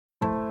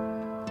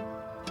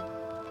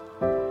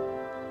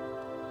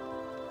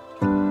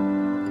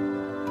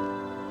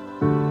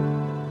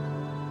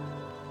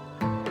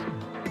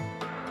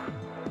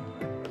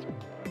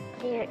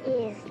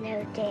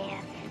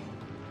death.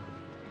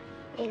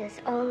 It is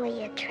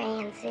only a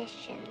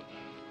transition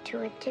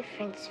to a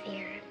different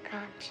sphere of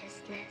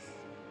consciousness.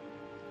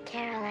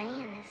 Carol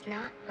Ann is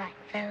not like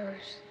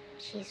those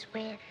she's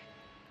with.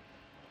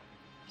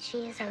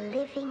 She is a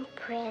living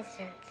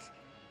presence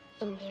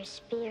in their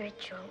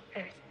spiritual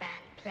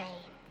earthbound plane.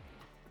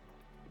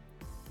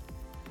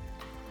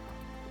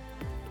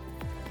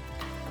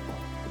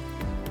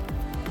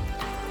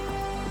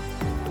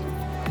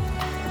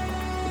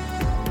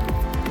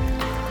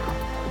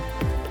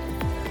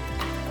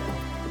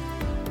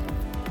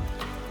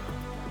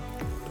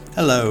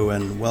 Hello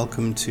and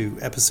welcome to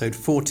episode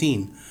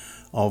 14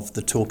 of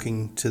the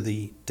Talking to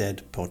the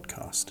Dead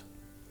podcast.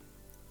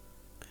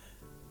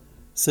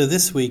 So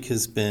this week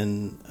has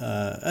been,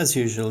 as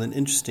usual, an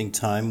interesting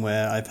time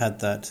where I've had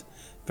that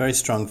very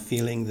strong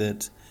feeling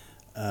that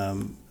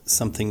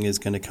something is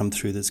going to come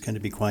through that's going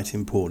to be quite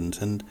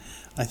important. And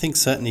I think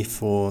certainly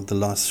for the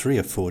last 3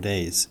 or 4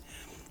 days,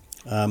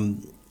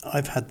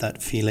 I've had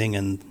that feeling,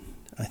 and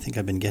I think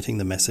I've been getting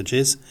the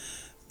messages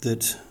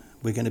that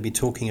we're going to be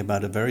talking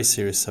about a very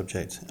serious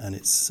subject, and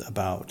it's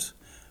about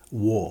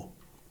war.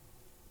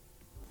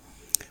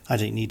 I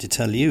don't need to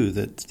tell you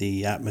that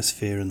the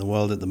atmosphere in the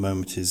world at the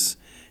moment is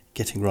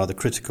getting rather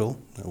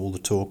critical. All the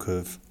talk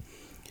of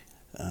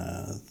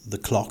the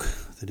clock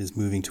that is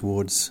moving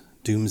towards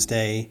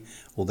doomsday,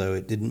 although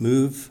it didn't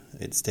move,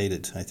 it stayed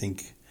at, I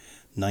think,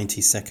 90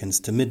 seconds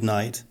to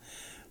midnight.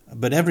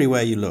 But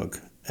everywhere you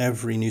look,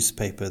 every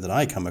newspaper that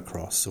I come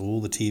across, all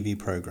the TV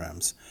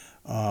programs,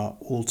 are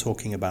all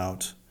talking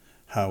about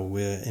how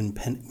we're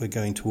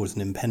going towards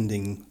an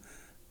impending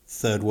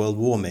Third World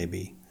War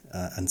maybe,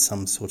 and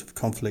some sort of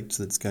conflict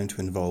that's going to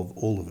involve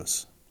all of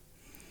us.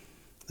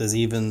 There's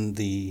even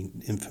the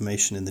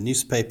information in the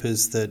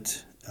newspapers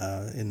that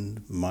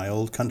in my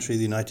old country,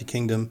 the United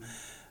Kingdom,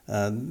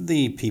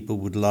 the people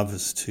would love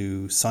us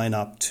to sign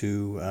up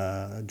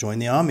to join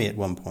the army at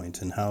one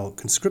point, and how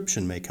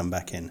conscription may come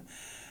back in.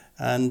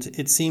 And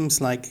it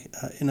seems like,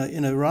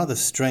 in a rather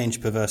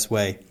strange, perverse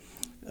way,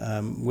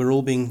 we're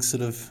all being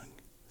sort of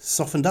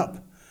softened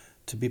up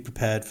to be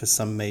prepared for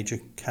some major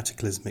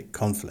cataclysmic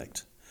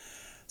conflict.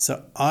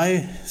 So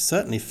I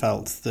certainly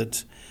felt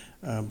that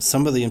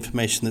some of the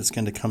information that's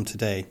going to come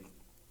today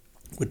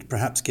would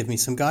perhaps give me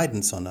some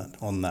guidance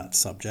on that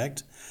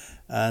subject,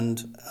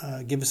 and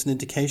give us an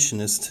indication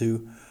as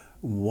to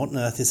what on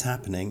earth is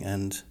happening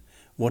and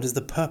what is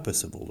the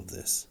purpose of all of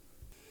this.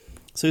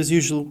 So as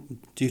usual,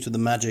 due to the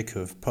magic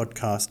of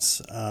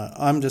podcasts,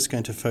 I'm just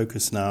going to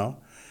focus now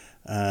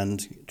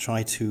and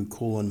try to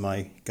call on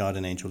my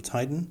guardian angel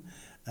Titan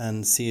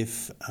and see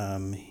if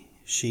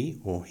she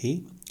or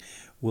he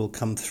will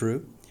come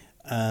through,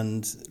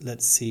 and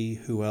let's see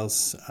who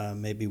else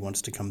maybe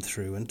wants to come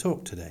through and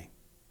talk today.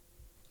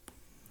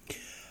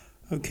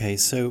 Okay,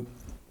 so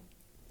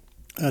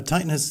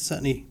Titan has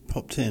certainly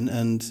popped in,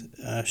 and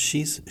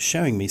she's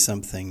showing me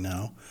something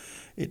now.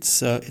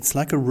 It's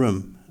like a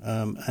room,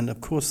 and of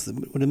course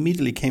what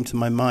immediately came to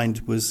my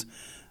mind was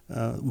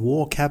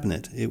war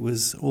cabinet. It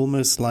was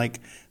almost like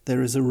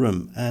there is a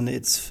room, and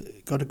it's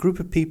got a group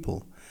of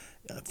people.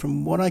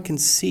 From what I can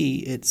see,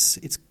 it's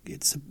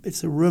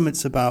a room.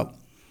 It's about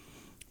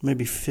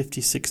maybe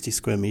 50, 60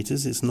 square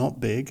meters. It's not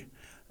big,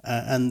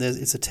 and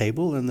it's a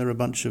table, and there are a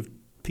bunch of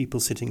people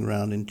sitting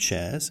around in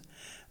chairs,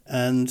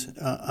 and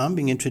I'm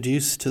being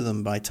introduced to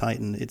them by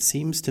Titan. It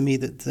seems to me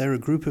that they're a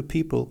group of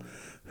people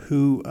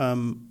who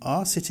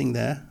are sitting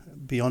there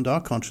beyond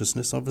our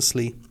consciousness,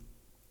 obviously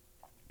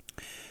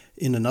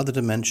in another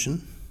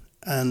dimension,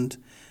 and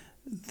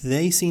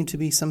they seem to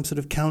be some sort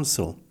of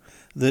council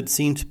that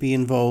seem to be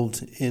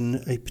involved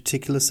in a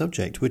particular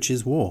subject, which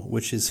is war,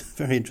 which is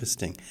very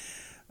interesting.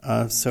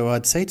 So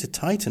I'd say to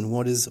Titan,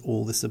 what is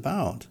all this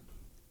about?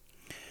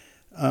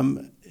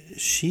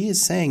 She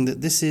is saying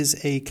that this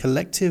is a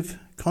collective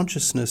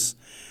consciousness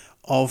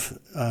of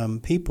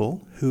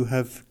people who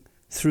have,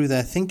 through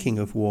their thinking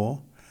of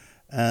war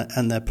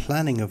and their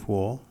planning of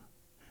war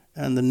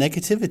and the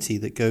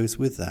negativity that goes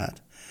with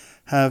that,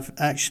 have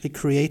actually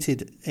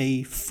created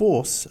a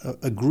force,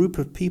 a group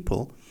of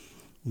people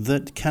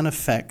that can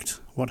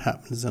affect what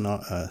happens on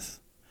our earth.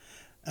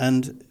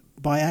 And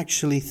by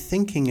actually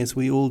thinking, as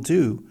we all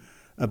do,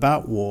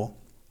 about war,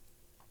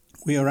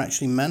 we are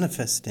actually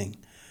manifesting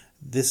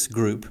this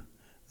group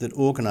that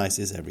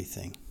organizes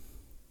everything.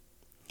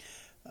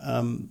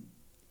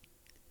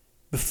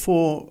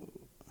 Before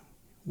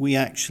we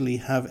actually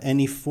have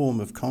any form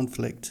of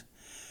conflict,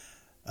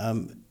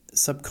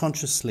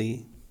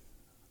 subconsciously,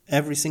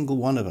 every single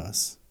one of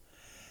us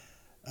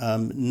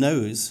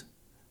knows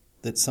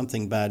that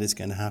something bad is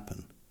going to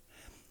happen.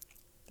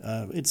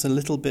 It's a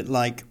little bit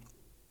like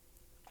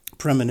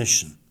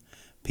premonition.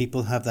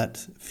 People have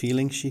that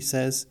feeling, she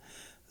says,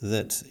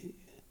 that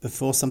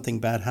before something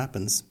bad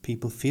happens,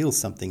 people feel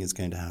something is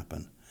going to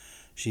happen.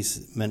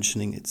 She's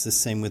mentioning it's the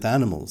same with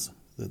animals,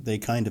 that they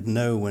kind of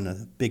know when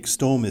a big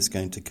storm is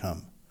going to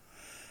come.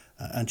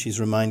 And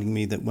she's reminding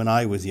me that when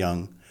I was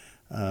young,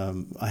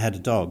 I had a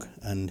dog,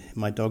 and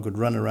my dog would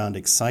run around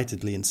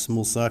excitedly in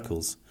small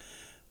circles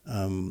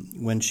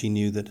when she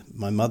knew that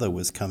my mother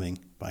was coming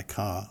by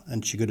car,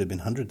 and she could have been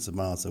hundreds of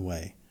miles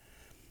away.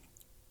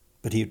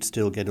 But he would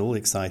still get all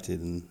excited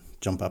and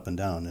jump up and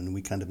down, and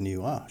we kind of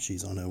knew,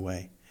 she's on her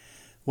way.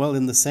 Well,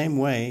 in the same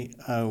way,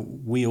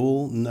 we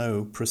all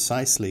know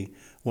precisely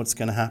what's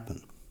going to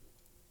happen.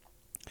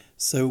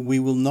 So we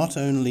will not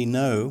only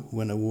know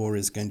when a war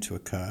is going to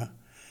occur,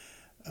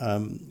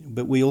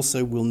 but we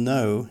also will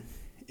know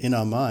in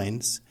our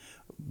minds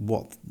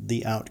what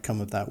the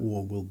outcome of that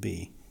war will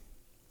be.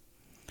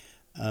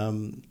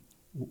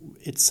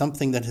 It's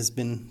something that has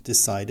been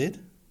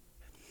decided.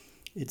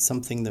 It's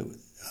something that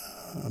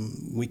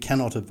we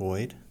cannot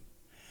avoid.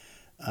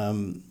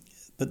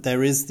 But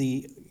there is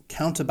the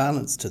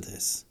counterbalance to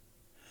this,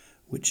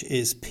 which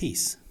is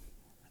peace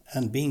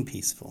and being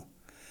peaceful.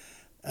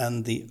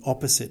 And the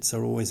opposites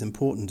are always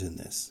important in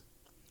this.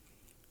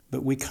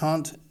 But we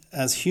can't,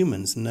 as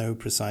humans, know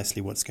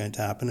precisely what's going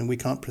to happen, and we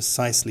can't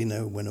precisely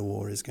know when a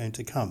war is going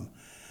to come.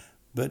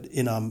 But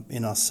in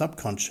our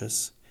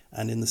subconscious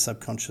and in the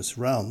subconscious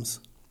realms,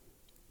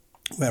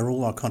 where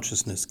all our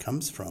consciousness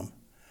comes from,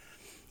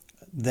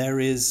 there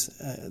is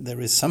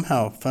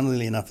somehow,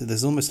 funnily enough,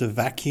 there's almost a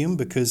vacuum,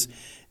 because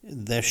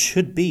there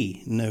should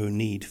be no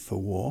need for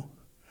war.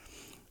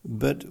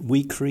 But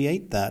we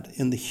create that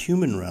in the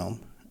human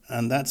realm,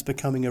 and that's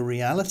becoming a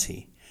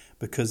reality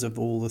because of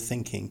all the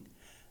thinking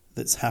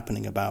that's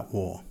happening about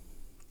war.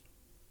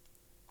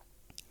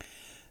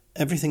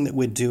 Everything that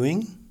we're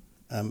doing,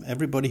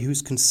 everybody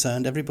who's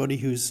concerned, everybody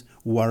who's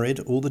worried,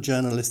 all the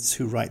journalists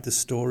who write the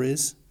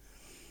stories,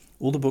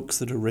 all the books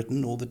that are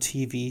written, all the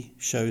TV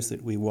shows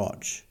that we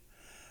watch,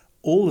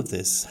 all of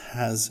this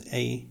has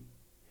a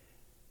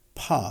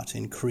part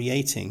in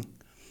creating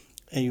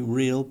a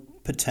real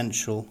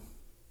potential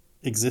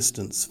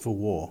existence for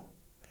war.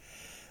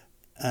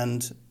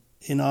 And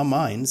in our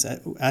minds,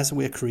 as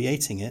we're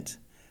creating it,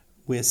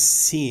 we're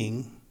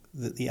seeing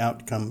that the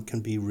outcome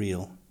can be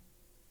real.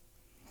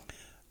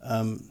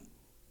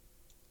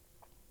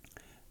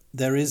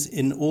 There is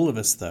in all of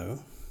us,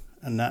 though,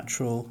 a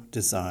natural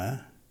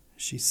desire,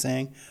 she's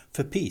saying,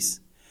 for peace.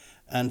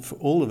 And for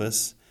all of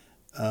us,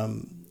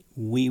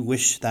 we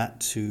wish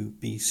that to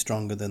be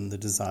stronger than the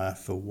desire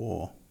for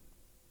war.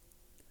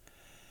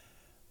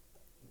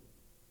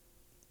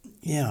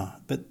 Yeah,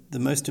 but the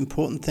most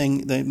important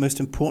thing, the most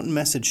important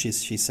message,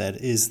 she said,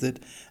 is that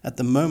at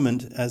the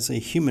moment, as a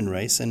human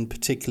race, and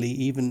particularly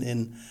even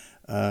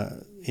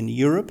in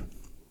Europe,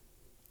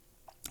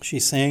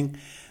 she's saying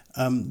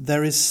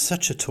there is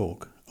such a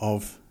talk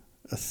of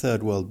a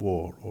third world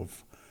war,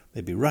 of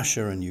maybe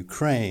Russia and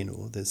Ukraine,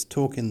 or there's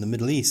talk in the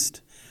Middle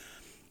East.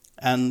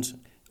 And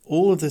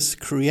all of this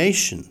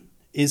creation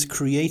is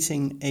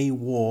creating a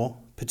war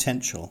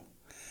potential.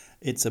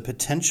 It's a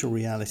potential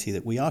reality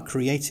that we are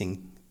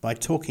creating by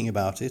talking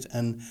about it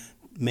and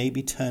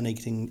maybe turning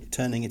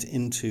it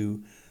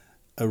into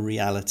a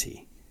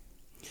reality.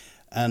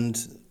 And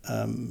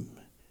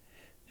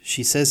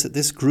she says that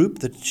this group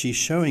that she's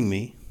showing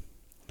me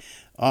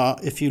are,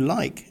 if you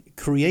like,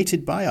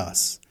 created by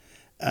us.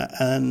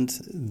 And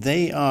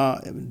they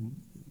are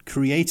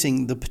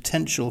creating the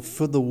potential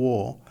for the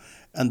war,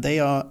 and they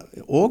are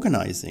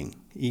organizing,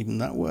 even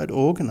that word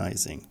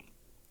organizing,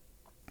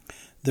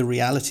 the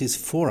realities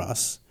for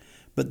us,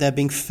 but they're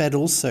being fed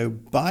also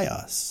by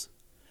us.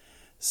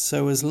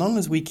 So as long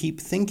as we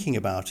keep thinking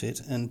about it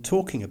and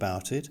talking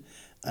about it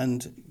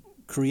and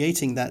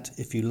creating that,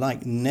 if you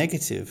like,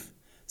 negative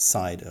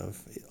side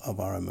of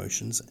our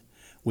emotions,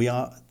 we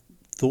are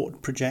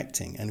thought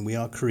projecting and we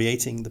are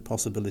creating the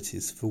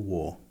possibilities for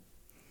war.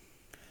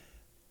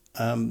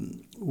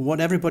 What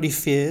everybody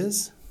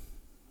fears,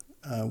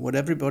 what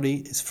everybody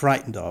is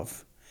frightened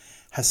of,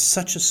 has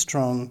such a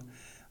strong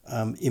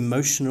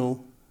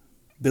emotional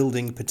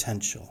building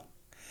potential.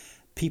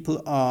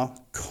 People are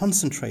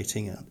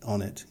concentrating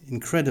on it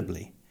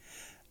incredibly,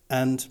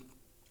 and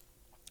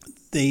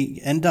they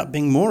end up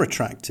being more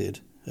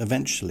attracted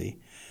eventually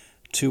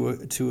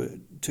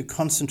to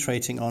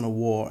concentrating on a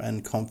war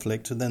and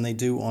conflict than they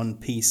do on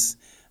peace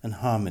and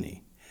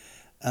harmony.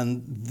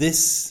 And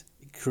this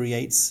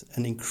creates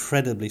an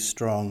incredibly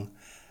strong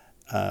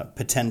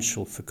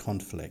potential for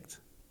conflict.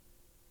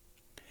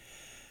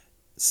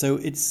 So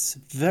it's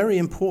very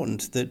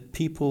important that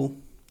people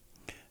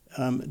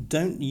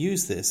don't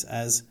use this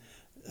as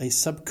a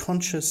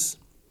subconscious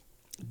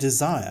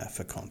desire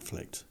for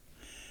conflict.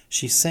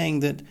 She's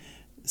saying that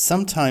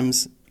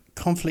sometimes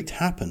conflict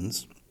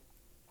happens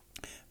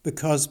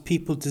because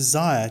people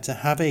desire to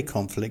have a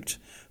conflict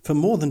for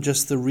more than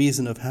just the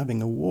reason of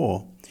having a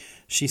war.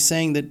 She's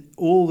saying that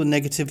all the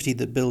negativity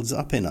that builds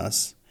up in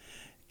us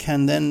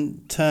can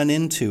then turn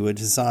into a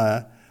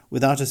desire,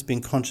 without us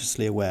being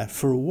consciously aware,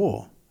 for a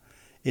war.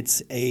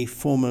 It's a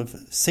form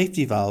of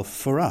safety valve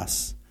for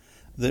us,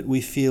 that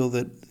we feel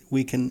that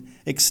we can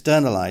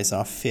externalize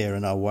our fear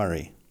and our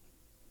worry.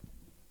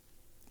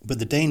 But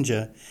the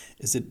danger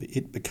is that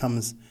it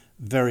becomes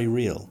very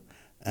real,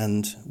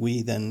 and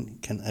we then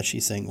can, as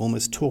she's saying,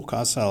 almost talk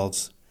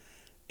ourselves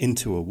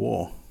into a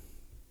war.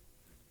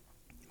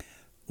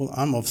 Well,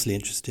 I'm obviously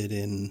interested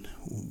in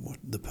what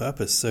the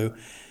purpose. So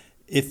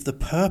If the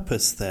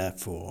purpose,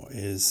 therefore,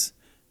 is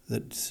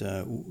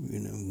that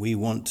we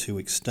want to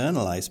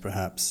externalize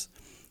perhaps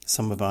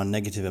some of our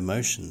negative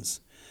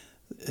emotions,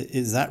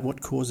 is that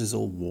what causes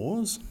all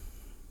wars?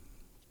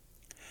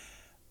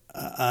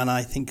 And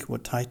I think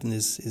what Titan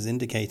is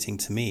indicating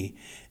to me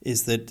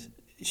is that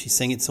she's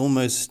saying it's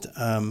almost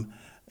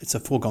it's a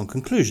foregone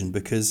conclusion,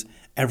 because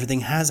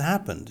everything has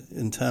happened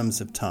in terms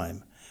of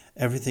time.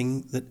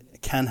 Everything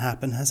that can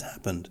happen has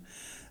happened.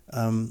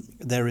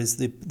 There is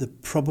the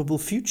probable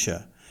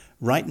future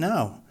right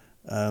now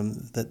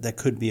that there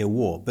could be a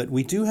war. But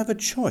we do have a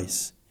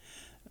choice.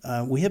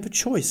 We have a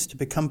choice to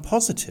become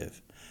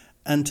positive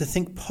and to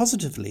think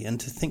positively and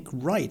to think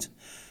right.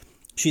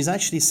 She's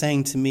actually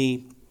saying to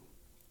me,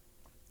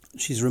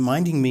 she's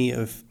reminding me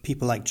of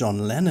people like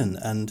John Lennon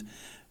and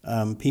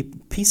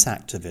peace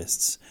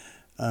activists.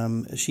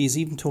 She's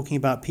even talking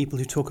about people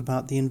who talk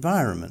about the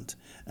environment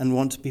and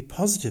want to be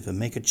positive and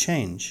make a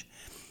change.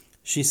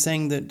 She's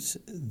saying that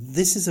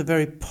this is a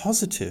very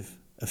positive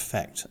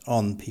effect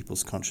on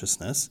people's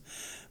consciousness,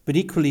 but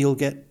equally you'll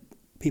get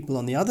people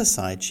on the other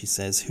side, she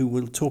says, who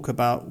will talk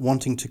about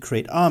wanting to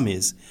create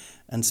armies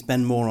and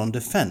spend more on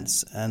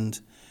defense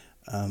and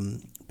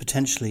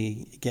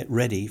potentially get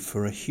ready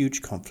for a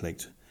huge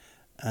conflict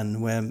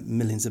and where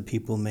millions of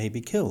people may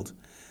be killed.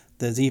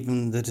 There's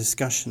even the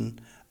discussion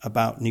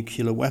about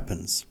nuclear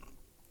weapons.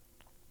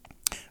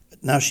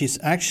 Now, she's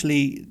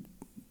actually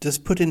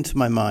just put into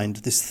my mind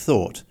this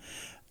thought,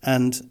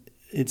 and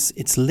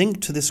it's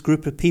linked to this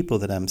group of people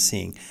that I'm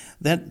seeing,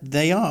 that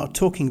they are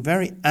talking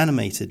very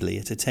animatedly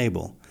at a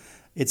table.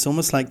 It's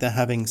almost like they're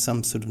having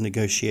some sort of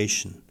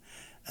negotiation,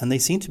 and they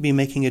seem to be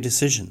making a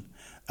decision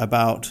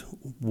about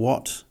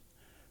what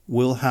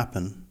will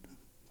happen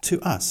to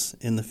us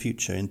in the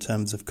future in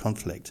terms of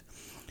conflict.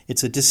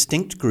 It's a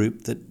distinct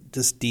group that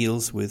just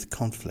deals with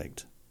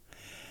conflict.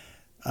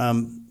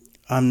 I'm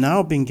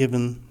now being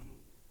given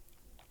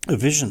a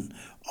vision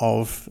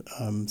of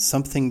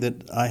something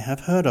that I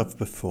have heard of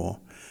before,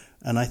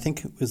 and I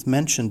think it was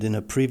mentioned in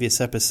a previous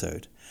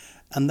episode,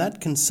 and that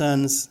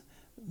concerns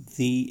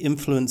the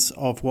influence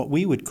of what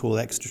we would call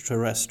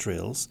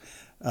extraterrestrials,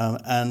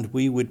 and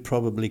we would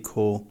probably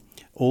call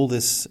all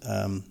this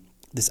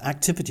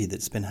activity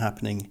that's been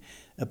happening,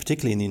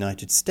 particularly in the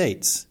United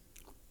States,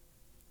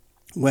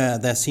 where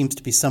there seems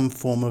to be some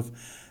form of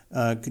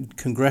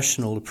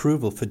congressional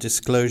approval for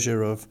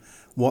disclosure of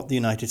what the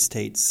United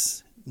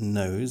States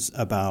knows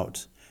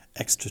about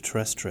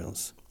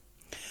extraterrestrials.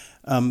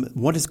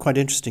 What is quite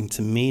interesting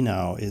to me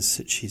now is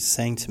that she's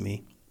saying to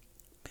me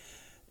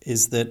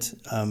is that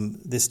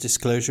this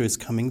disclosure is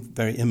coming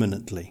very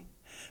imminently.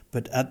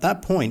 But at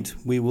that point,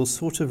 we will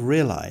sort of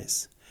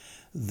realize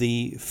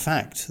the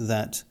fact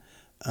that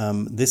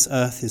this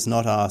earth is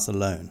not ours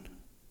alone.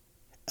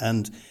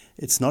 And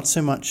it's not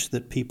so much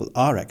that people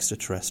are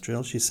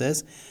extraterrestrial, she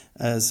says.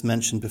 As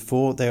mentioned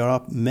before, there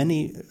are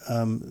many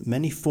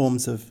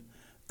forms of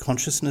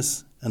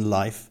consciousness and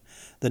life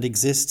that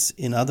exists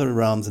in other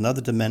realms and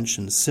other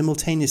dimensions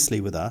simultaneously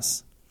with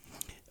us,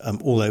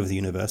 all over the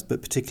universe,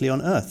 but particularly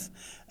on Earth.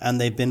 And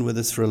they've been with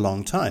us for a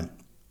long time.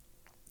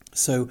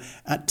 So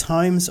at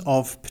times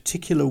of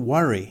particular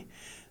worry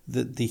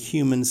that the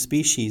human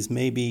species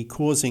may be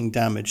causing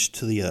damage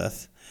to the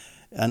Earth,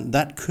 and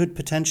that could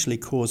potentially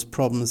cause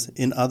problems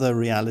in other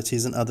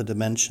realities and other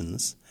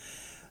dimensions,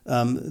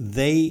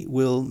 they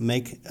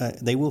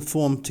will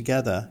form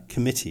together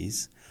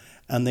committees,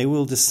 and they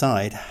will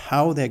decide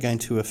how they're going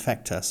to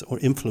affect us or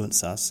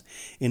influence us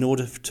in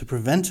order to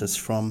prevent us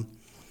from,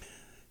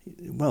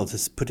 well,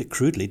 to put it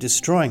crudely,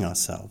 destroying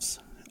ourselves.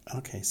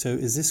 Okay, so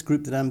is this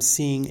group that I'm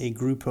seeing a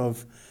group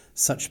of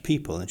such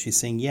people? And she's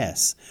saying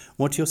yes.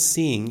 What you're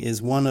seeing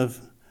is one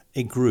of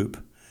a group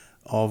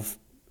of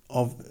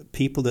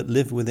people that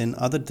live within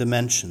other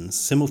dimensions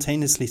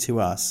simultaneously to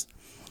us,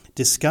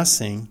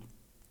 discussing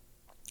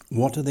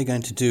what are they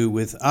going to do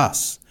with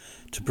us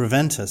to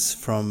prevent us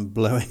from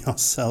blowing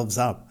ourselves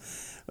up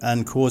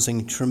and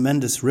causing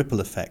tremendous ripple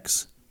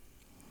effects.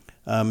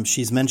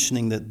 She's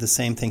mentioning that the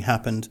same thing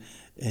happened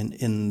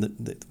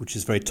which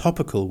is very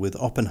topical, with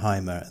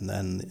Oppenheimer, and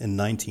then in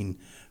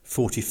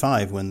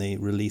 1945 when they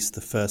released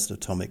the first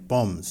atomic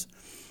bombs.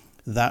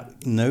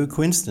 That, no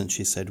coincidence,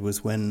 she said,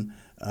 was when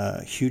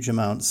huge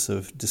amounts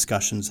of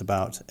discussions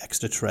about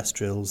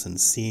extraterrestrials and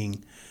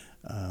seeing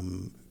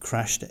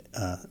crashed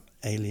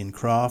alien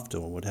craft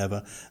or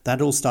whatever,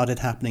 that all started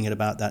happening at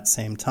about that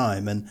same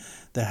time. And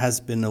there has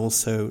been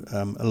also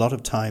a lot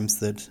of times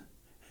that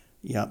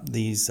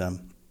these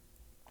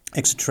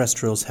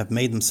extraterrestrials have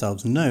made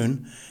themselves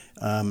known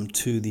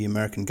to the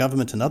American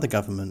government and other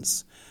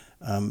governments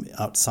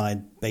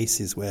outside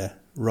bases where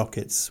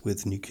rockets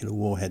with nuclear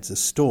warheads are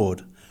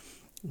stored.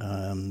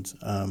 And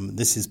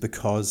this is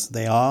because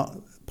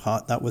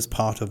that was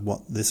part of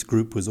what this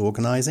group was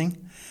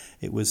organizing.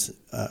 It was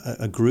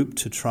a group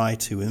to try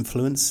to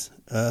influence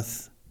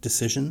Earth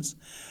decisions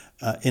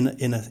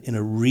in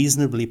a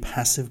reasonably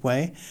passive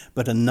way,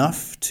 but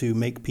enough to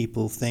make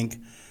people think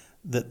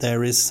that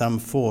there is some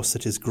force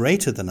that is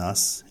greater than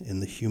us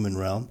in the human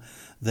realm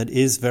that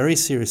is very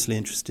seriously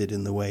interested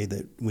in the way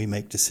that we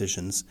make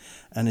decisions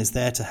and is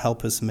there to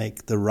help us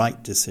make the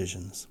right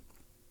decisions.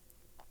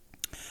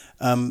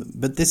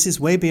 But this is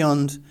way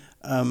beyond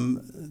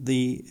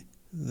the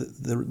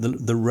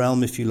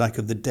realm, if you like,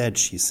 of the dead,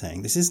 she's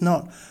saying. This is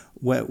not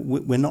where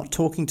we're not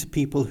talking to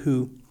people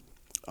who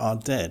are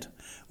dead.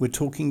 We're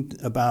talking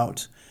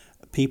about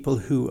people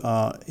who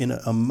are in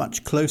a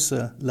much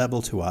closer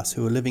level to us,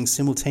 who are living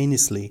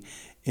simultaneously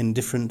in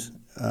different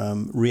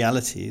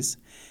realities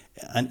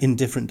and in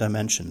different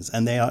dimensions.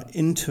 And they are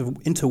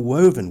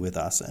interwoven with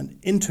us and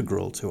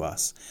integral to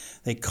us.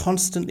 They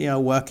constantly are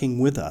working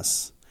with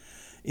us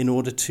in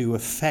order to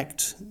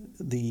affect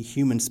the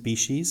human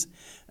species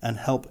and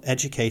help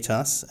educate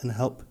us and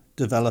help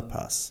develop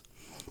us.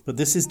 But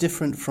this is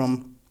different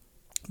from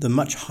the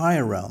much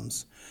higher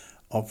realms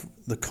of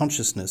the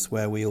consciousness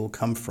where we all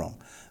come from.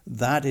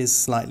 That is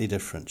slightly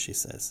different, she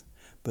says.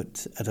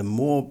 But at a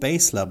more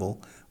base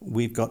level,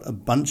 we've got a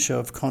bunch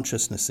of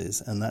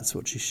consciousnesses, and that's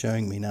what she's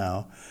showing me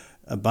now,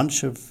 a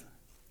bunch of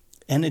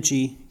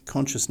energy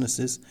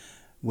consciousnesses,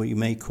 where you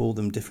may call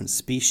them different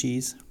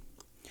species,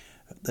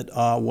 that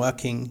are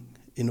working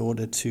in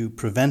order to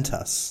prevent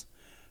us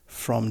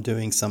from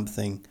doing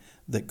something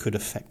that could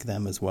affect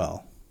them as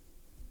well.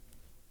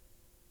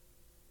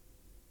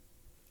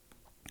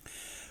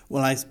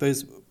 Well, I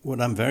suppose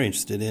what I'm very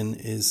interested in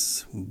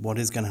is what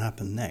is going to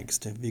happen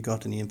next. Have you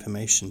got any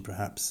information,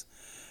 perhaps,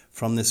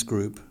 from this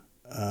group?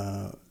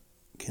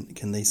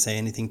 Can they say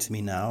anything to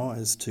me now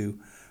as to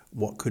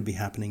what could be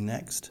happening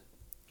next?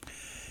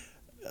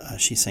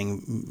 She's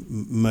saying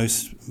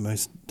most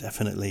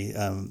definitely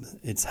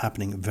it's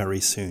happening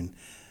very soon.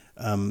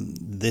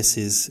 This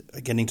is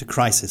getting to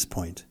crisis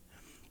point.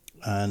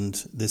 And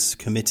this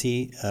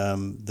committee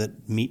that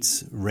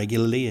meets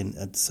regularly and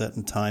at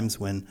certain times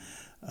when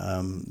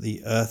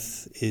the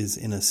Earth is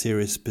in a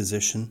serious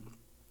position.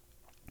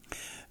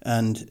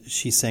 And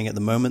she's saying at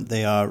the moment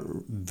they are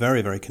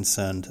very, very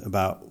concerned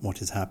about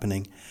what is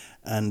happening,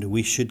 and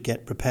we should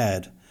get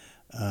prepared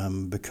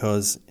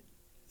because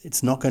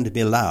it's not going to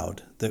be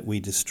allowed that we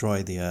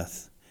destroy the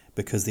Earth,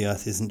 because the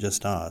Earth isn't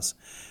just ours.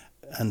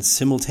 And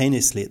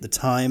simultaneously, at the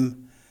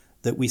time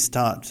that we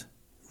start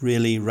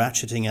really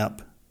ratcheting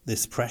up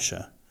this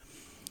pressure,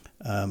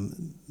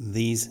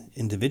 these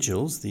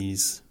individuals,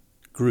 these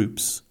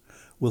groups,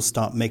 will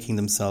start making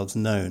themselves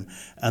known.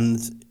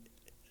 And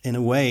in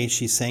a way,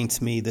 she's saying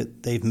to me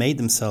that they've made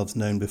themselves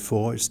known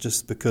before. It's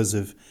just because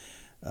of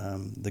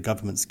the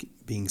government's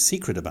being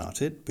secret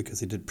about it, because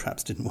they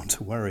perhaps didn't want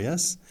to worry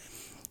us.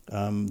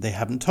 They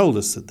haven't told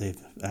us that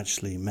they've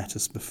actually met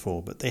us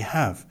before, but they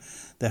have.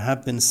 There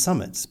have been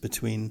summits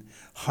between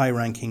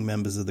high-ranking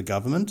members of the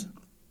government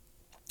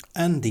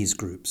and these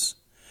groups.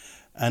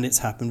 And it's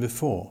happened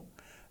before.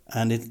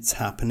 And it's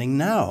happening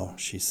now,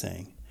 she's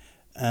saying.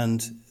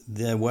 And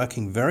they're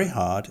working very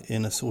hard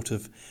in a sort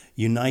of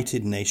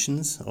united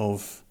nations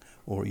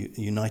or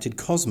united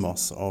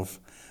cosmos of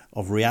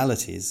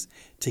realities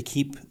to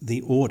keep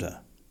the order.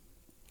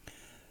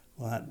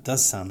 Well, that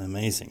does sound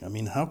amazing. I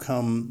mean, how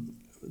come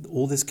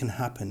all this can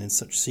happen in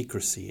such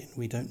secrecy and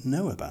we don't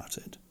know about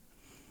it?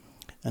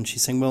 And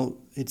she's saying, well,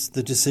 it's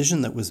the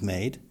decision that was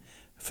made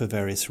for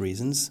various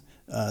reasons.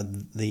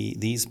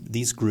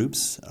 These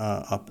groups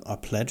are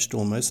pledged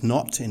almost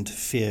not to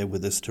interfere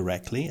with us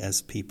directly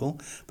as people,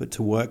 but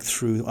to work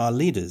through our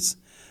leaders.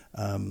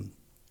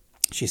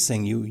 She's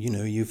saying,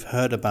 you've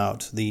heard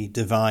about the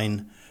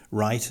divine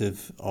right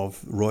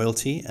of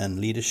royalty and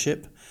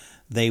leadership.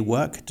 They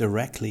work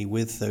directly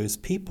with those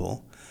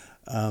people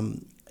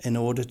in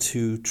order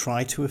to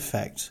try to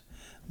affect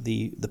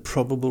the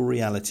probable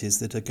realities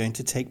that are going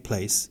to take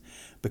place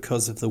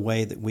because of the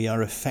way that we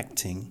are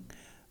affecting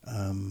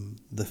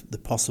the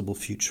possible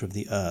future of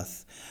the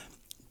Earth.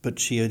 But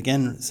she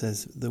again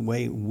says the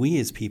way we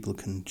as people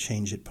can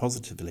change it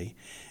positively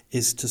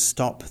is to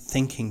stop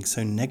thinking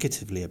so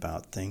negatively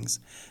about things,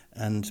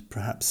 and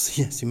perhaps,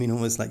 yes, you mean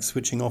almost like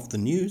switching off the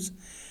news?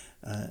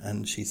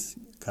 And she's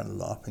kind of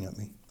laughing at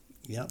me.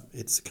 Yeah,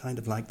 it's kind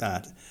of like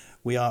that.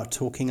 We are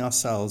talking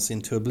ourselves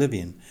into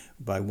oblivion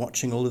by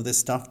watching all of this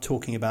stuff,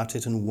 talking about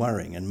it and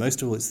worrying. And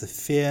most of all, it's the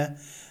fear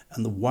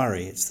and the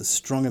worry. It's the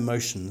strong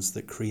emotions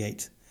that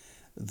create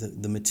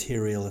the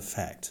material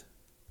effect.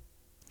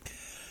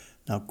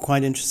 Now,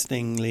 quite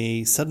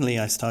interestingly, suddenly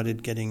I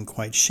started getting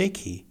quite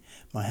shaky.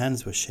 My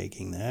hands were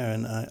shaking there,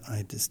 and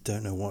I just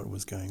don't know what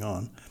was going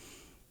on.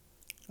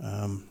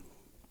 And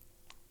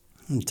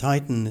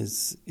Titan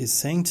is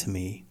saying to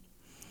me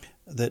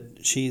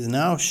that she's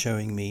now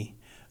showing me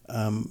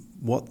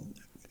what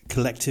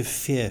collective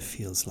fear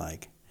feels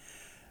like.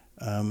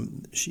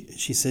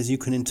 She says you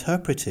can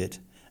interpret it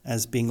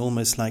as being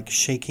almost like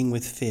shaking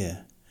with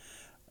fear.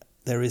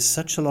 There is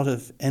such a lot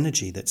of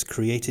energy that's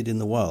created in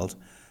the world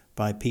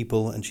by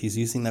people, and she's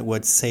using that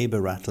word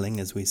saber rattling,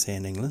 as we say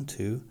in England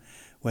too,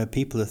 where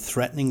people are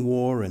threatening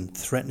war and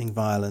threatening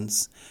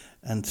violence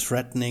and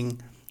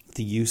threatening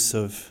the use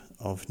of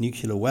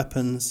nuclear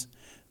weapons.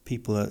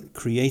 People are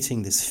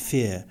creating this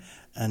fear,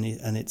 and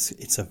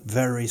it's a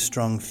very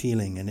strong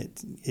feeling, and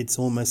it's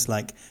almost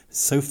like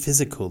so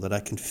physical that I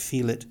can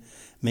feel it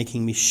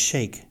making me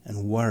shake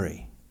and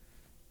worry.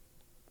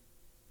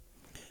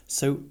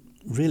 So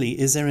really,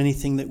 is there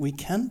anything that we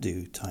can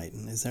do,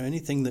 Titan? Is there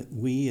anything that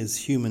we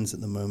as humans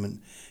at the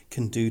moment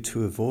can do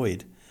to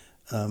avoid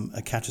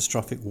a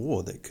catastrophic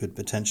war that could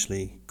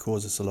potentially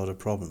cause us a lot of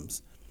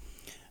problems?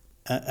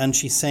 And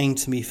she's saying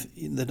to me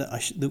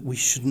that we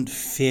shouldn't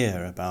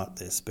fear about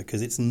this,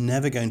 because it's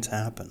never going to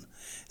happen.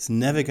 It's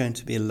never going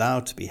to be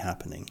allowed to be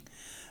happening.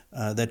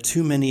 There are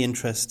too many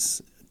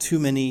interests, too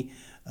many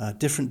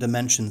different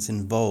dimensions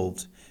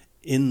involved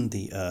in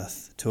the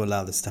earth to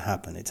allow this to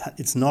happen.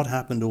 It's not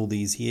happened all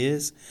these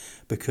years,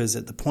 because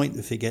at the point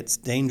if it gets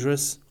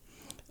dangerous,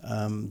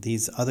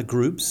 these other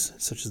groups,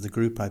 such as the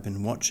group I've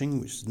been watching,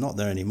 which is not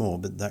there anymore,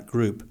 but that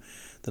group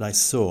that I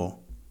saw,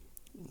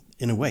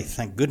 in a way,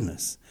 thank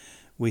goodness,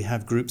 we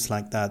have groups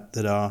like that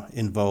that are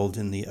involved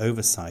in the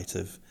oversight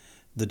of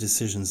the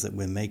decisions that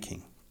we're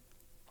making.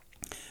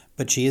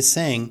 But she is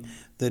saying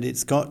that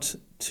it's got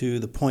to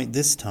the point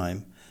this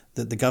time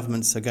that the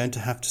governments are going to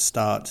have to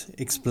start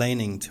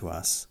explaining to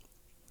us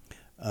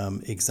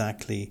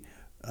exactly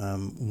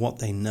what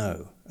they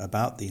know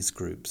about these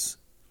groups.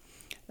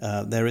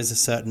 There is a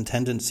certain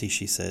tendency,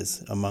 she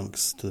says,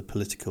 amongst the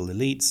political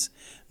elites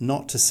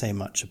not to say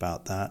much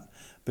about that,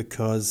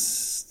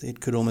 because it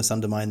could almost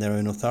undermine their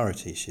own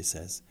authority, she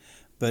says.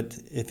 But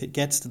if it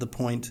gets to the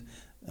point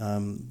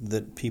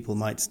that people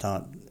might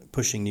start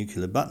pushing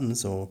nuclear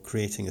buttons or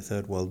creating a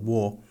third world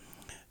war,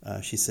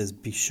 she says,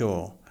 be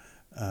sure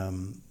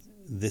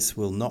this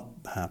will not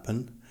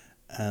happen,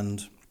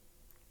 and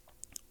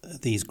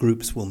these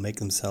groups will make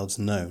themselves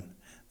known.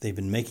 They've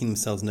been making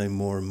themselves known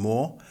more and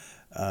more,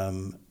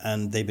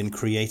 and they've been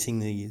creating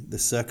the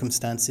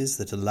circumstances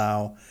that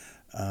allow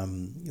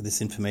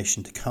this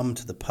information to come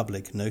to the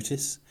public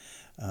notice.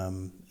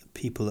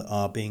 People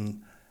are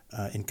being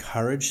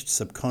encouraged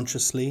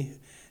subconsciously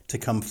to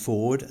come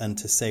forward and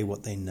to say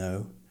what they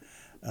know.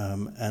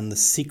 And the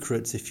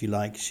secret, if you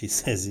like, she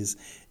says,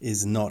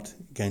 is not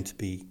going to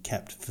be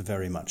kept for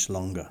very much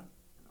longer.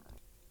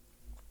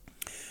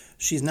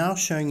 She's now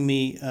showing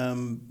me.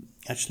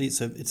 Actually,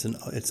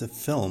 it's a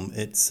film.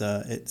 It's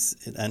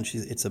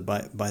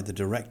by the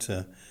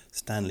director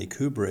Stanley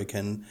Kubrick,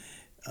 and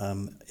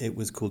it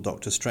was called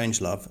Dr.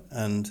 Strangelove.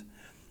 And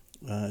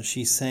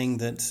she's saying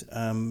that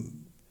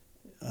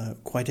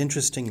quite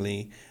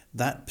interestingly,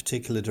 that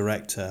particular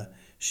director,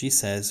 she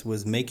says,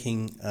 was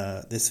making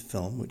this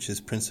film, which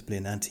is principally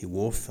an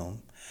anti-war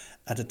film,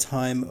 at a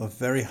time of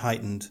very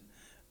heightened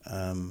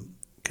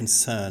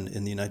concern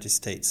in the United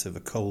States of a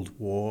Cold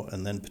War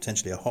and then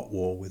potentially a hot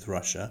war with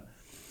Russia.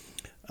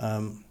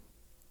 And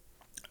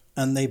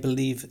they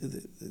believe,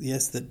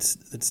 yes, that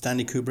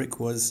Stanley Kubrick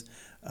was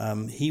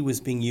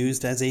being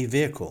used as a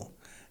vehicle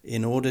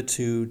in order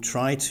to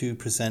try to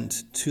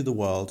present to the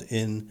world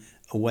in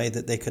a way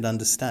that they could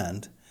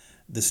understand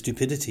the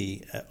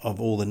stupidity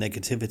of all the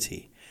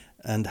negativity,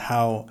 and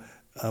how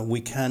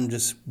we can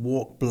just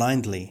walk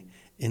blindly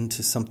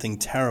into something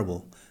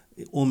terrible,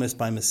 almost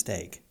by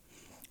mistake.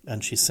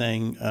 And she's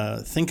saying,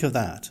 think of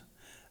that.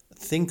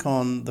 Think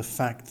on the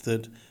fact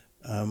that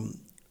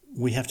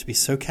we have to be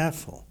so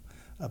careful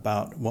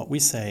about what we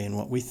say and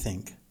what we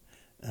think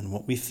and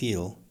what we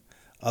feel.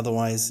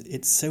 Otherwise,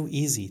 it's so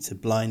easy to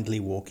blindly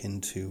walk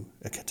into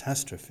a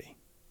catastrophe.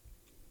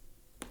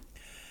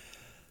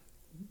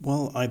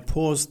 Well, I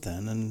paused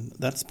then, and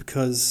that's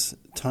because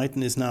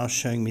Titan is now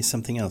showing me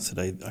something else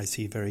that I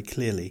see very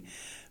clearly.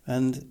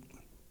 And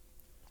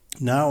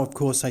now, of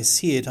course, I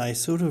see it, I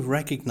sort of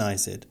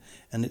recognize it,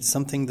 and it's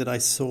something that I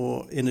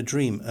saw in a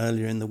dream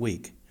earlier in the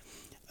week.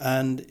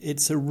 And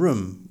it's a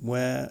room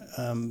where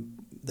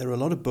there are a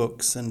lot of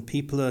books, and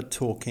people are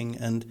talking,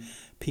 and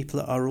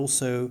people are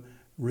also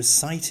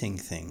reciting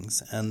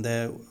things, and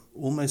they're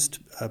almost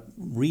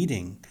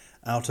reading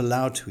out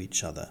aloud to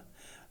each other.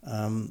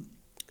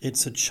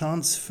 It's a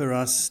chance for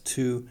us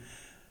to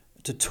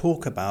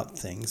talk about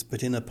things,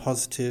 but in a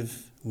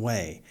positive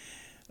way.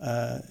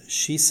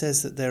 She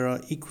says that there are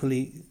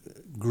equally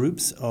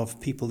groups of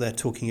people there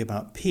talking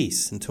about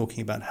peace and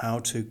talking about how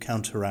to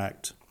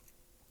counteract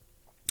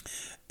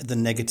the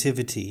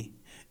negativity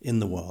in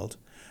the world.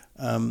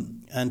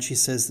 And she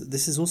says that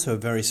this is also a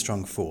very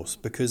strong force,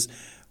 because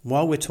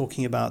while we're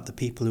talking about the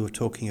people who are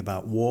talking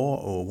about war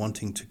or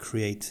wanting to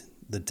create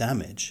the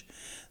damage,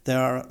 there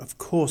are, of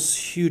course,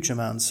 huge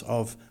amounts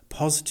of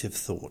positive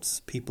thoughts,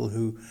 people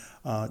who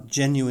are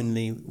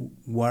genuinely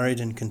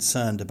worried and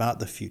concerned about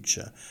the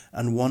future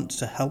and want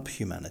to help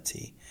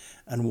humanity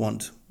and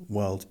want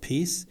world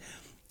peace.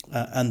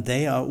 And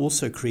they are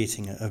also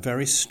creating a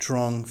very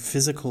strong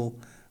physical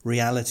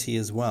reality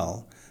as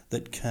well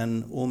that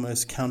can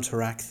almost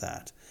counteract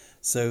that.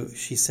 So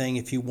she's saying,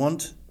 if you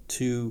want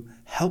to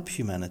help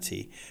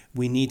humanity,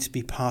 we need to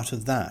be part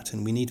of that,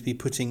 and we need to be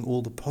putting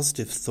all the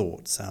positive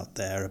thoughts out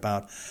there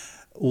about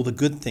all the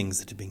good things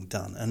that are being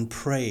done, and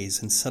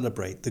praise and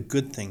celebrate the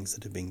good things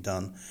that are being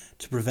done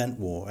to prevent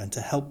war and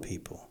to help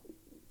people.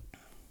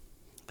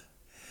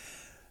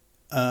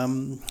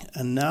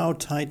 And now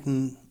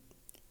Titan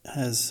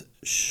has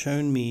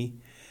shown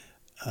me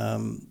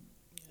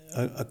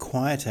a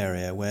quiet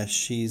area where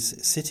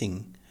she's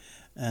sitting,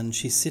 and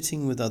she's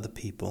sitting with other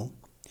people,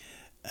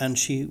 and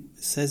she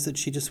says that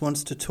she just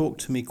wants to talk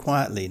to me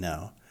quietly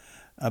now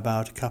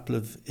about a couple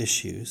of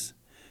issues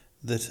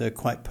that are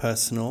quite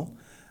personal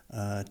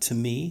to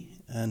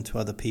me and to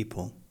other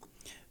people.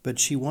 But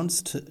she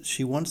wants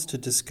to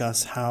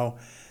discuss how,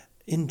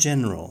 in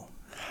general,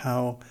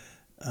 how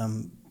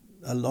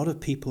a lot of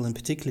people, and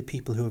particularly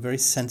people who are very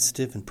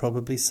sensitive and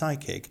probably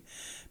psychic,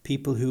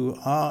 people who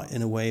are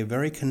in a way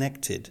very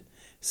connected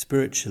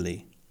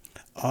spiritually,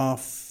 are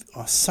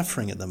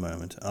suffering at the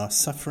moment, are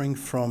suffering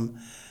from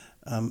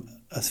a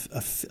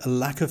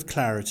lack of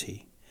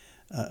clarity,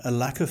 a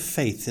lack of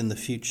faith in the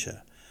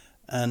future,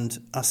 and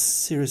are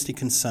seriously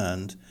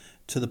concerned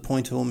to the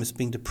point of almost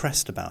being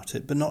depressed about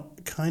it, but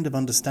not kind of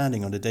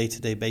understanding on a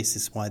day-to-day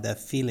basis why they're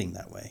feeling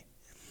that way.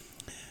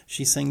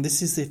 She's saying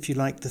this is, if you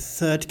like, the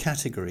third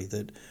category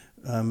that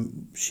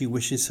she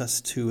wishes us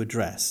to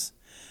address.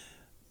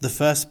 The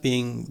first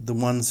being the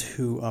ones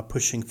who are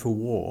pushing for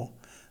war,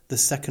 the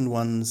second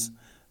ones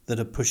that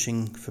are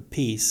pushing for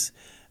peace,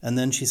 and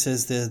then she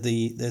says there's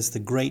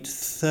the great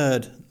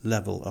third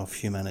level of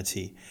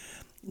humanity,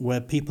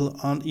 where people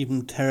aren't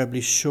even terribly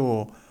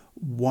sure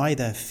why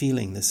they're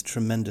feeling this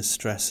tremendous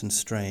stress and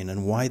strain,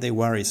 and why they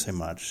worry so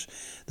much,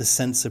 the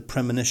sense of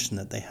premonition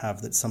that they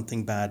have that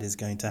something bad is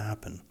going to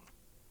happen.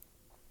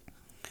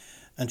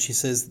 And she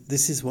says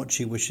this is what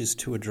she wishes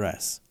to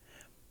address.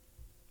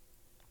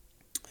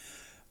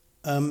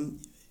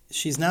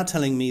 She's now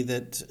telling me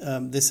that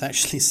this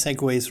actually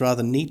segues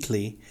rather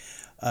neatly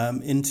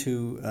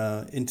into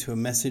a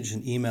message,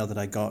 an email that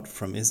I got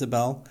from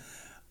Isabel,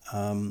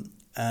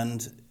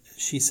 and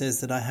she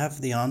says that I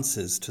have the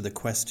answers to the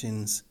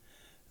questions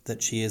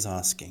that she is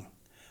asking.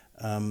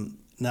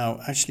 Now,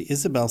 actually,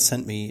 Isabel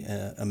sent me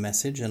a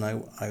message, and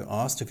I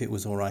asked if it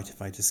was all right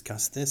if I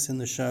discussed this in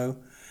the show,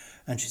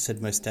 and she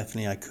said most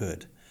definitely I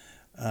could.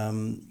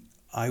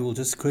 I will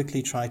just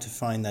quickly try to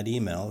find that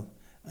email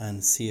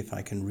and see if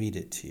I can read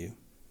it to you.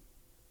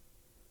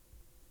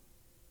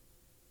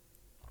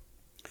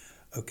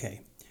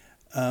 Okay.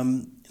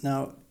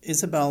 Now,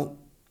 Isabel,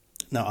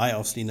 I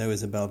obviously know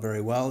Isabel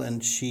very well,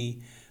 and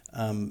she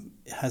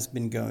has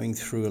been going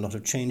through a lot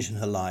of change in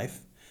her life,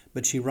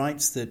 but she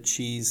writes that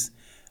she's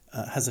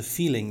has a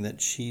feeling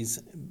that she's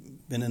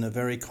been in a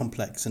very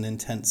complex and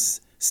intense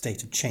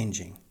state of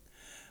changing.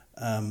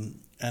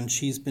 And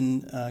she's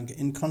been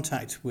in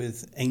contact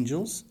with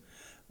angels,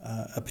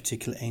 a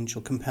particular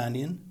angel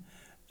companion,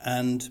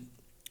 and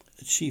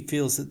she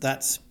feels that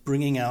that's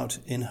bringing out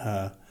in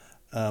her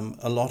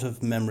a lot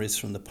of memories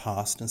from the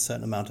past and a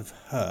certain amount of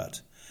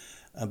hurt,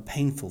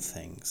 painful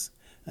things.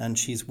 And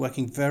she's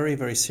working very,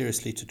 very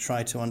seriously to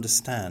try to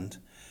understand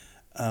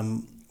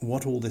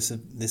what all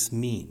this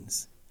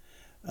means.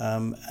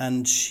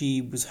 And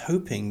she was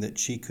hoping that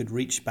she could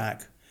reach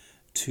back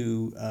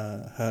to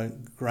her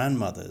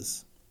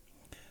grandmothers,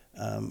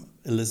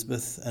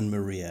 Elizabeth and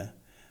Maria,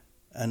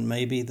 and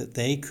maybe that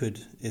they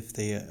could, if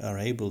they are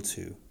able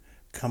to,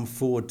 come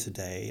forward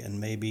today and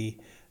maybe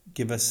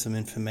give us some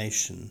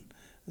information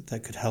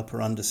that could help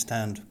her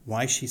understand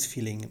why she's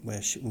feeling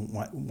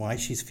why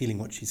she's feeling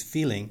what she's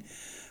feeling,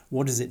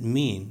 what does it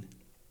mean,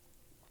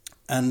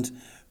 and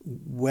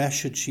where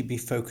should she be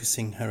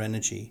focusing her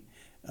energy,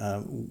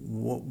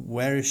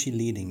 where is she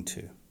leading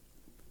to.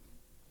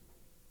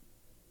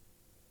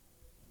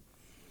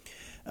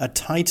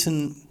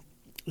 Titan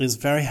is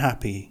very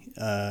happy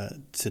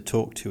to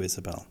talk to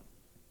Isabel.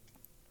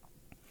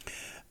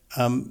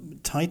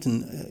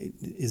 Titan,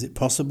 is it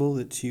possible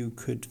that you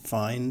could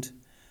find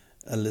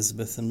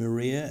Elizabeth and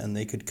Maria and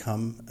they could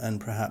come and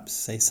perhaps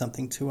say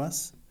something to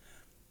us?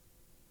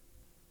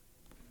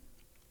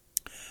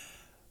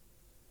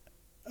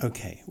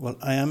 Okay, well,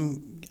 I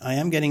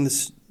am getting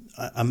this.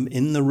 I'm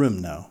in the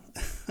room now.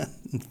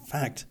 In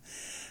fact,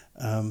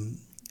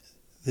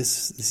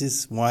 this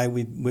is why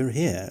we're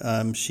here.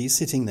 She's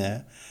sitting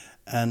there,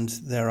 and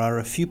there are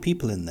a few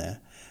people in there,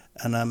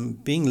 and I'm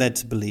being led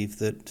to believe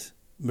that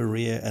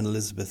Maria and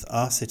Elizabeth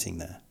are sitting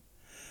there.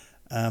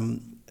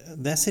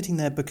 They're sitting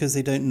there because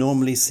they don't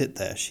normally sit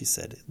there, she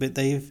said, but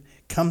they've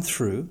come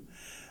through,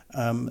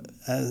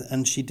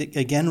 and she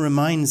again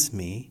reminds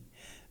me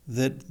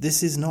that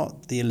this is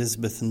not the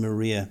Elizabeth and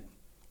Maria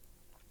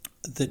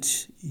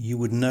that you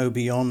would know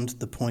beyond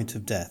the point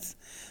of death.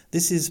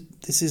 This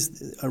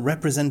is a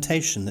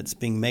representation that's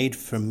being made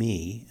for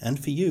me and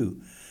for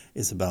you,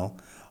 Isabel,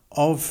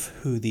 of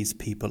who these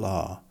people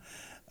are.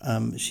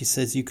 She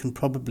says you can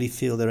probably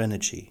feel their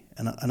energy,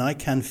 and I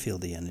can feel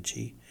the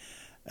energy,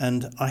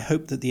 and I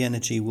hope that the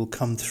energy will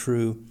come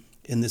through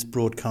in this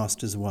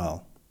broadcast as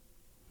well.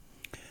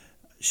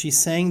 She's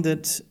saying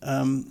that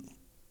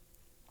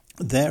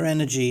their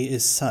energy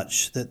is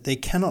such that they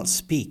cannot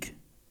speak,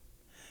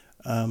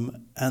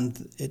 and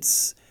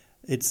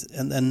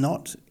they're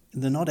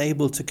not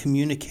able to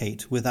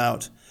communicate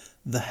without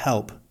the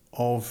help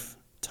of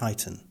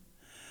Titan.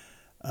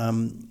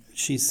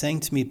 she's saying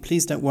to me,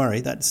 please don't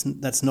worry,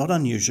 that's not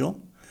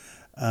unusual.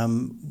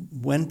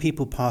 When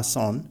people pass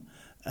on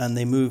and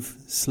they move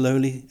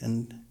slowly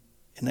and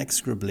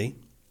inexorably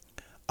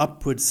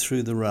upwards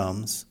through the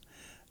realms,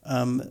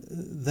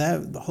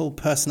 the whole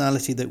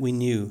personality that we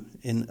knew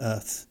in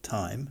Earth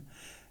time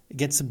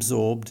gets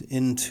absorbed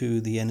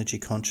into the energy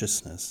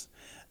consciousness,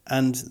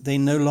 and they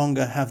no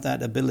longer have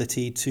that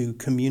ability to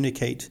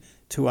communicate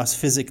to us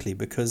physically,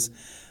 because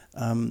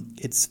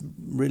it's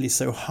really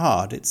so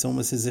hard. It's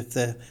almost as if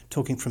they're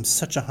talking from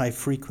such a high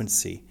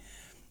frequency.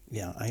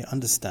 Yeah, I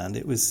understand.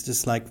 It was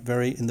just like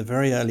in the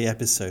very early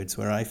episodes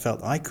where I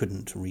felt I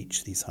couldn't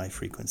reach these high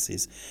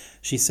frequencies.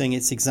 She's saying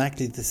it's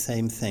exactly the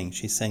same thing.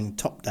 She's saying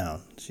top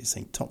down. She's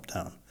saying top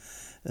down.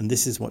 And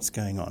this is what's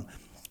going on.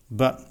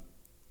 But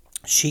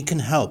she can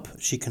help.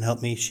 She can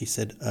help me, she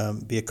said,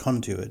 be a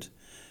conduit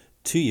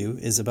to you,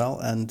 Isabel,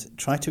 and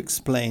try to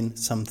explain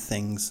some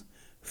things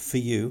for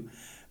you.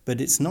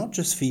 But it's not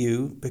just for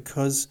you,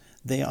 because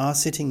they are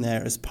sitting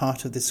there as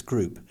part of this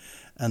group.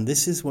 And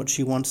this is what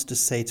she wants to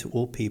say to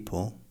all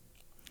people.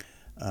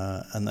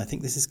 And I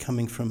think this is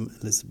coming from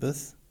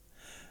Elizabeth,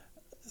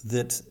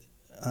 that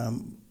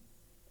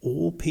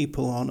all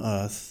people on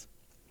earth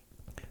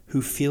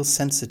who feel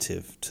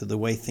sensitive to the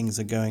way things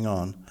are going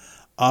on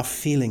are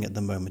feeling at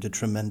the moment a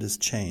tremendous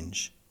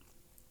change.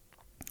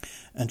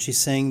 And she's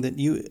saying that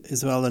you,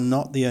 Isabel, are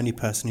not the only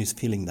person who's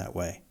feeling that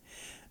way.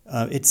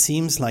 It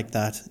seems like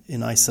that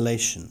in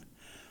isolation.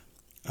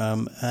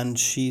 And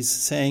she's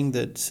saying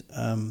that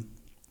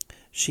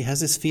she has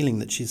this feeling,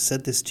 that she's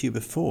said this to you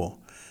before,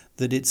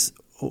 that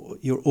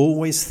you're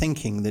always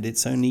thinking that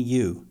it's only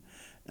you,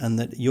 and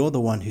that you're the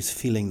one who's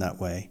feeling that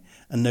way,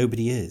 and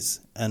nobody is.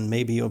 And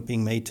maybe you're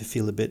being made to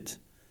feel a bit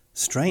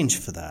strange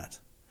for that.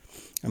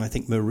 And I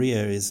think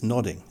Maria is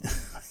nodding.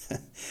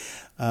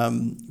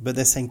 But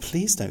they're saying,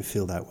 please don't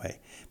feel that way,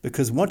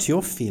 because what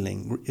you're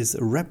feeling is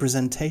a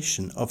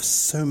representation of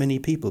so many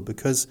people,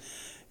 because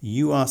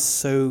you are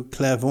so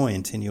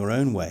clairvoyant in your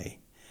own way,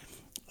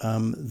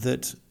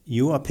 that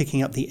you are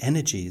picking up the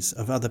energies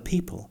of other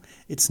people.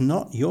 It's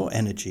not your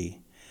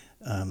energy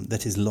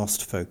that is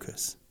lost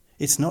focus.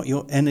 It's not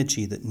your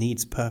energy that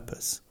needs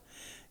purpose.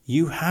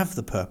 You have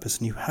the purpose,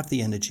 and you have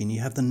the energy, and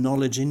you have the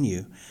knowledge in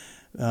you,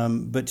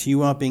 but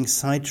you are being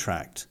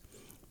sidetracked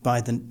by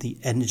the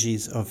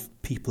energies of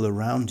people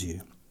around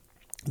you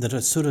that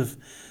are sort of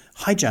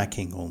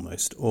hijacking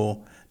almost,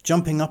 or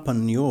jumping up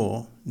on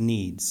your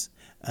needs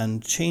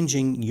and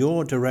changing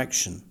your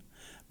direction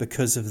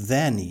because of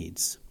their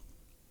needs.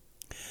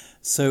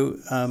 So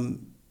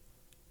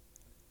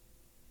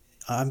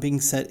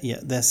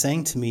they're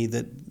saying to me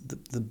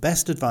that the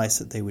best advice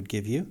that they would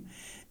give you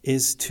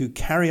is to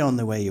carry on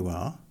the way you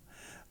are.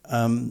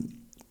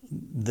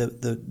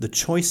 The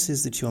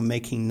choices that you're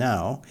making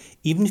now,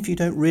 even if you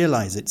don't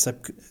realize it,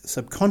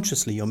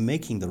 subconsciously you're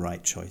making the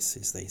right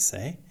choices, they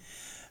say,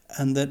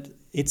 and that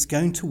it's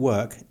going to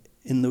work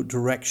in the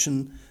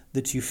direction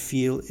that you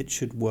feel it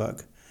should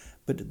work.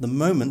 But at the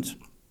moment,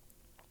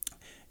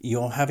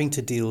 you're having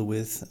to deal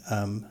with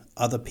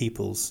other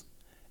people's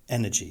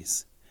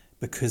energies,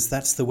 because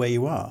that's the way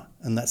you are,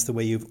 and that's the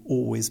way you've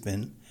always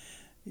been.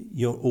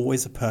 You're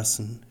always a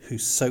person who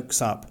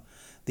soaks up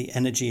the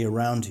energy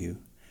around you,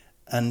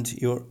 and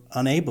you're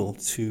unable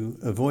to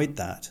avoid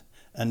that,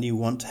 and you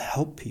want to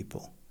help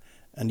people,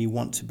 and you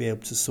want to be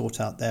able to sort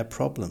out their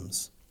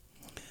problems.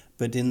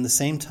 But in the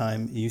same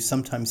time, you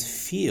sometimes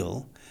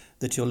feel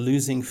that you're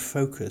losing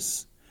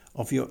focus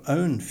of your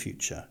own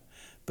future,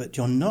 but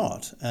you're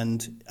not.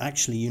 And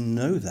actually, you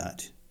know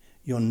that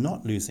you're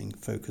not losing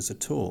focus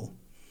at all.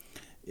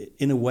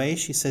 In a way,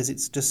 she says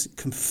it's just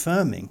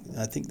confirming.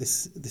 I think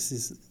this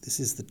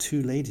is the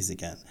two ladies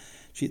again.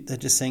 They're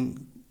just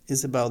saying,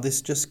 Isabel,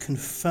 this just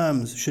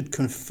should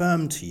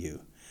confirm to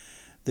you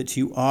that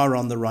you are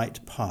on the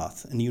right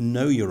path, and you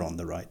know you're on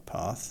the right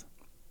path,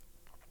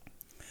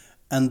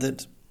 and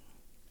that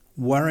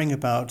worrying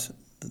about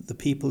the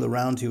people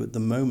around you at the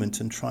moment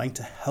and trying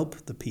to help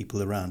the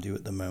people around you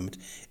at the moment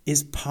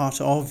is part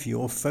of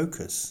your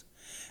focus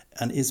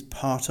and is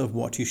part of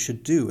what you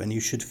should do, and you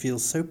should feel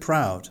so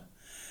proud,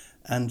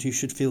 and you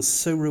should feel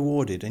so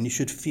rewarded, and you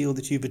should feel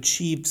that you've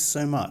achieved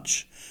so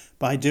much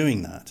by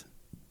doing that.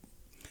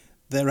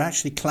 They're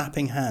actually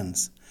clapping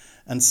hands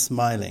and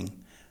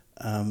smiling.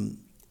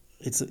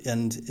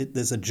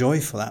 There's a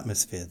joyful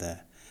atmosphere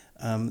there.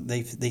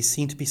 They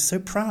seem to be so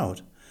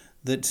proud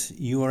that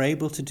you are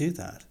able to do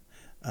that,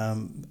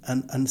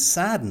 and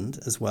saddened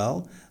as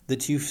well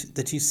that you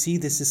see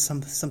this as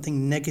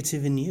something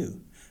negative in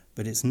you,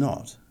 but it's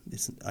not.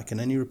 I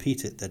can only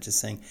repeat it. They're just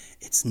saying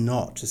it's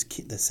not.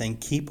 They're saying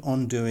keep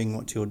on doing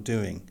what you're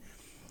doing.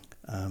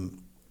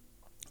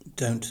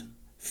 Don't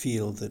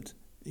feel that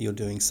you're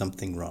doing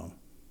something wrong.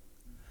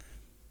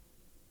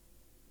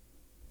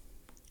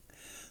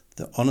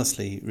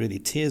 Honestly, really,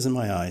 tears in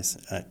my eyes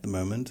at the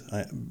moment.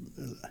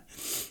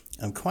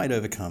 I'm quite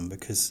overcome,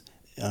 because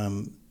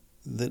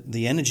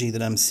the energy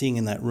that I'm seeing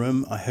in that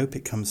room, I hope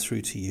it comes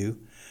through to you.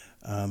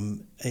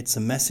 It's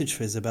a message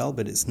for Isabel,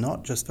 but it's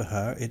not just for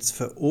her. It's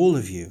for all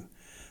of you.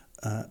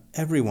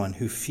 everyone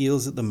who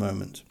feels at the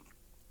moment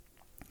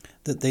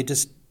that they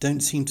just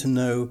don't seem to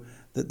know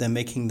that they're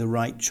making the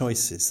right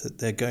choices, that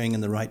they're going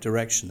in the right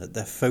direction, that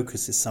their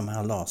focus is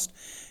somehow lost.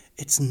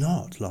 It's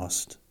not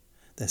lost,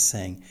 they're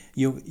saying.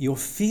 You're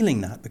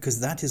feeling that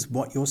because that is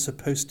what you're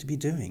supposed to be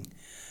doing.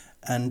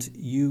 And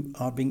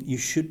you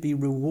should be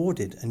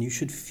rewarded, and you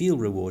should feel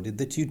rewarded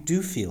that you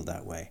do feel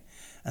that way.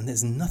 And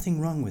there's nothing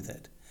wrong with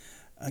it.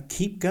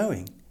 Keep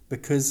going,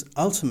 because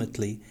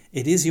ultimately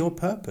it is your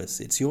purpose.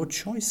 It's your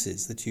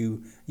choices that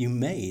you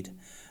made,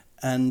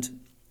 and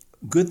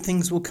good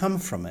things will come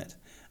from it.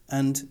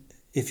 And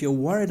if you're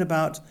worried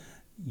about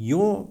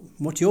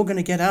what you're going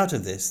to get out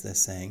of this, they're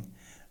saying,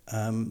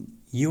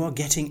 you are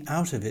getting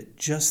out of it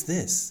just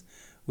this,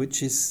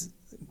 which is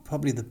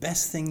probably the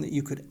best thing that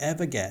you could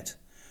ever get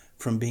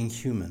from being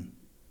human.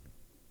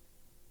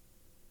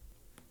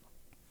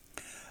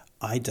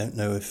 I don't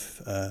know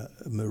if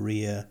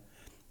Maria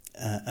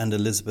and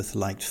Elizabeth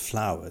liked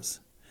flowers,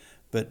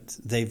 but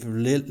they've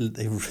literally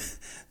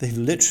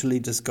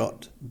just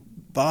got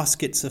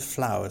baskets of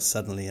flowers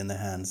suddenly in their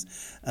hands,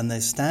 and they're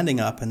standing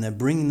up and they're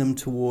bringing them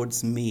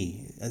towards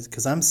me,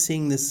 because I'm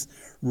seeing this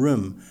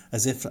room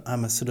as if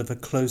I'm a sort of a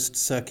closed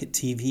circuit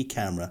TV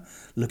camera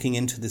looking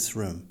into this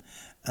room,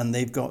 and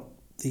they've got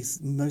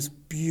these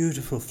most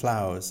beautiful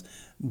flowers,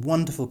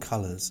 wonderful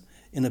colours,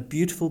 in a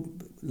beautiful,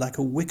 like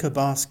a wicker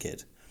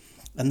basket,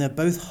 and they're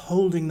both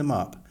holding them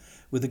up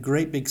with a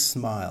great big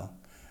smile.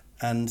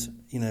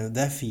 And,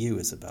 they're for you,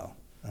 Isabel.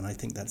 And I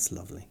think that's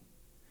lovely.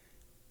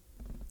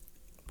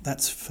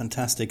 That's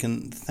fantastic.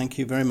 And thank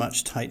you very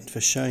much, Titan,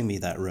 for showing me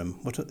that room.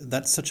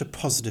 That's such a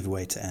positive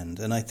way to end.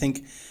 And I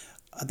think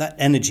that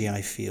energy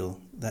I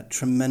feel, that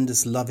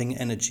tremendous loving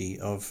energy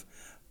of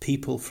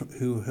people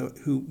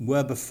who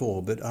were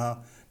before but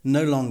are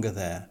no longer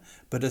there,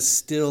 but are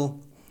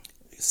still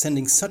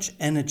sending such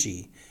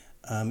energy,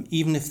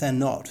 even if they're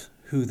not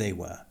who they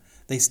were.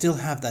 They still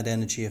have that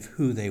energy of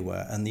who they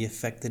were and the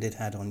effect that it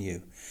had on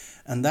you.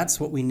 And that's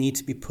what we need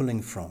to be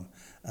pulling from.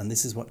 And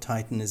this is what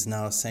Titan is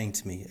now saying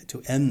to me.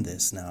 To end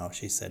this now,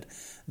 she said,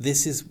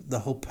 this is the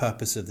whole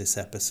purpose of this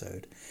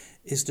episode,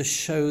 is to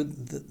show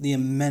the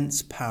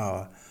immense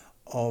power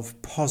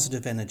of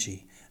positive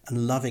energy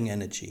and loving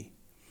energy.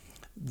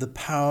 The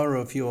power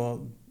of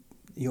your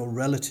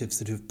relatives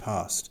that have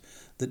passed,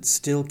 that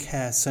still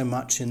care so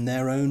much in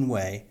their own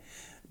way,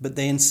 but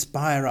they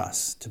inspire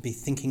us to be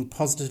thinking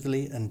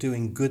positively and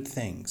doing good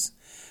things.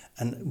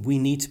 And we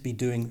need to be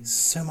doing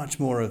so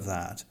much more of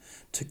that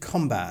to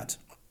combat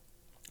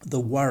the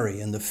worry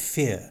and the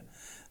fear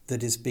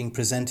that is being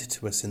presented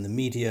to us in the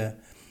media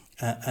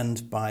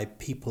and by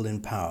people in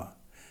power.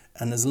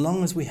 And as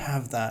long as we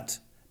have that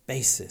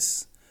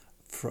basis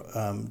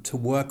to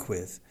work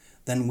with,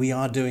 then we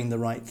are doing the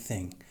right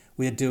thing.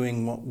 We are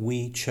doing what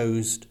we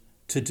chose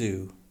to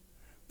do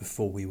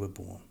before we were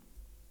born.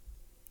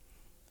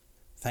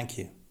 Thank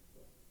you.